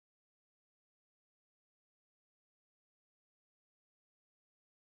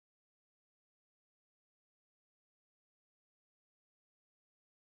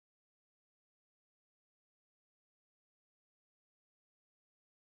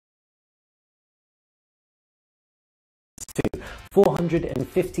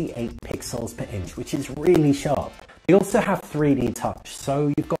458 pixels per inch, which is really sharp. They also have 3D touch,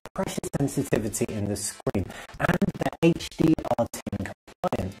 so you've got pressure sensitivity in the screen, and they're HDR10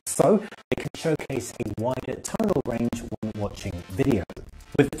 compliant, so they can showcase a wider tonal range when watching video.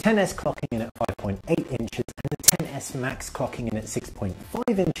 With the XS clocking in at 5.8 inches and the XS Max clocking in at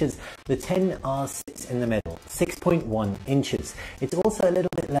 6.5 inches, the XR sits in the middle, 6.1 inches. It's also a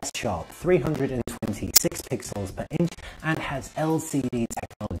little bit less sharp, 326 pixels per inch, and has LCD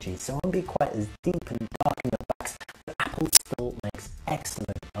technology, so it won't be quite as deep and dark in the backs, but Apple still makes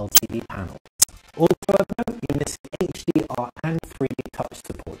excellent LCD panels. Also of note, you're missing HDR and 3D touch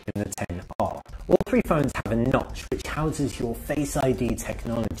support in the XR. All three phones have a notch which houses your Face ID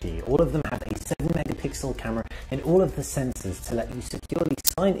technology. All of them have a 7 megapixel camera in all of the sensors to let you securely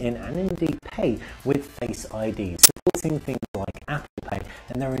sign in and indeed pay with Face ID, supporting things like Apple Pay,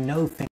 and there are no